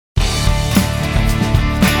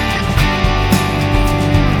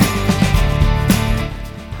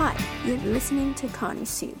listening to Connie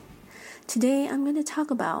Sue. Today I'm going to talk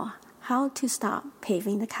about how to stop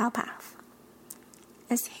paving the cow path.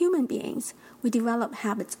 As human beings, we develop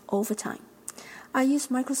habits over time. I use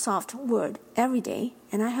Microsoft Word every day,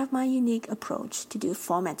 and I have my unique approach to do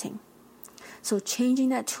formatting. So changing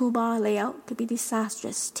that toolbar layout could be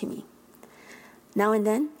disastrous to me. Now and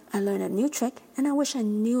then, I learn a new trick, and I wish I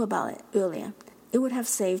knew about it earlier. It would have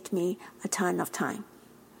saved me a ton of time.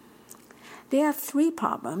 There are 3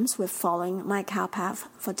 problems with following my cow path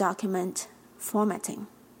for document formatting.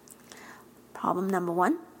 Problem number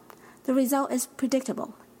 1, the result is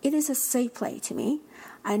predictable. It is a safe play to me.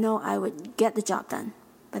 I know I would get the job done,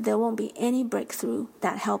 but there won't be any breakthrough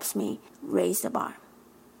that helps me raise the bar.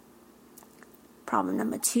 Problem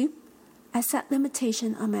number 2, I set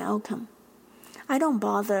limitation on my outcome. I don't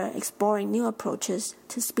bother exploring new approaches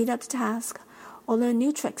to speed up the task or learn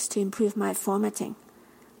new tricks to improve my formatting.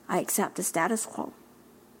 I accept the status quo.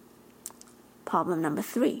 Problem number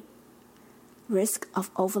 3, risk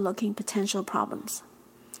of overlooking potential problems.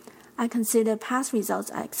 I consider past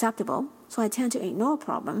results are acceptable, so I tend to ignore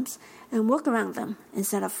problems and work around them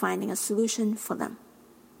instead of finding a solution for them.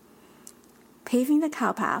 Paving the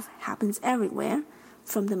cow path happens everywhere,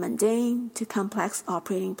 from the mundane to complex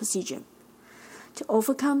operating procedure. To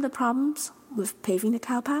overcome the problems with paving the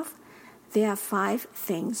cow path, there are 5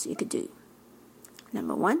 things you could do.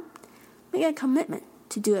 Number 1, make a commitment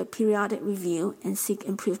to do a periodic review and seek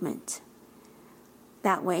improvement.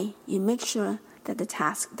 That way, you make sure that the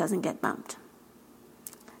task doesn't get bumped.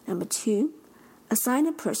 Number 2, assign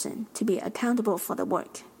a person to be accountable for the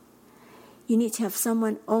work. You need to have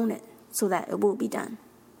someone own it so that it will be done.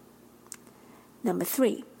 Number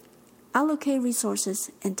 3, allocate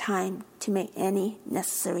resources and time to make any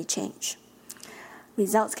necessary change.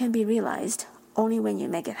 Results can be realized only when you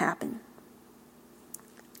make it happen.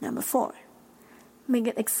 Number 4, make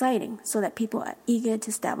it exciting so that people are eager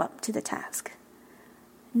to step up to the task.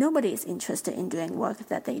 Nobody is interested in doing work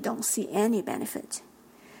that they don't see any benefit.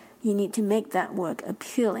 You need to make that work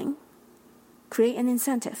appealing, create an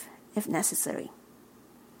incentive if necessary.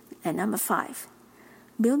 And number 5,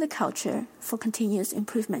 build a culture for continuous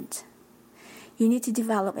improvement. You need to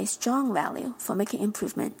develop a strong value for making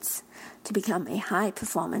improvements to become a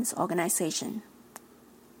high-performance organization.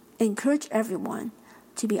 Encourage everyone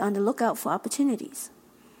to be on the lookout for opportunities.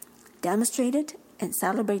 Demonstrated and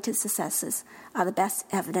celebrated successes are the best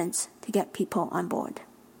evidence to get people on board.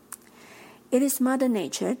 It is Mother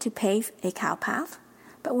Nature to pave a cow path,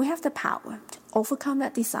 but we have the power to overcome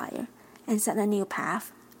that desire and set a new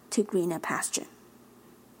path to greener pasture.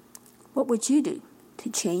 What would you do to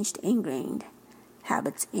change the ingrained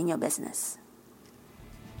habits in your business?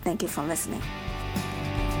 Thank you for listening.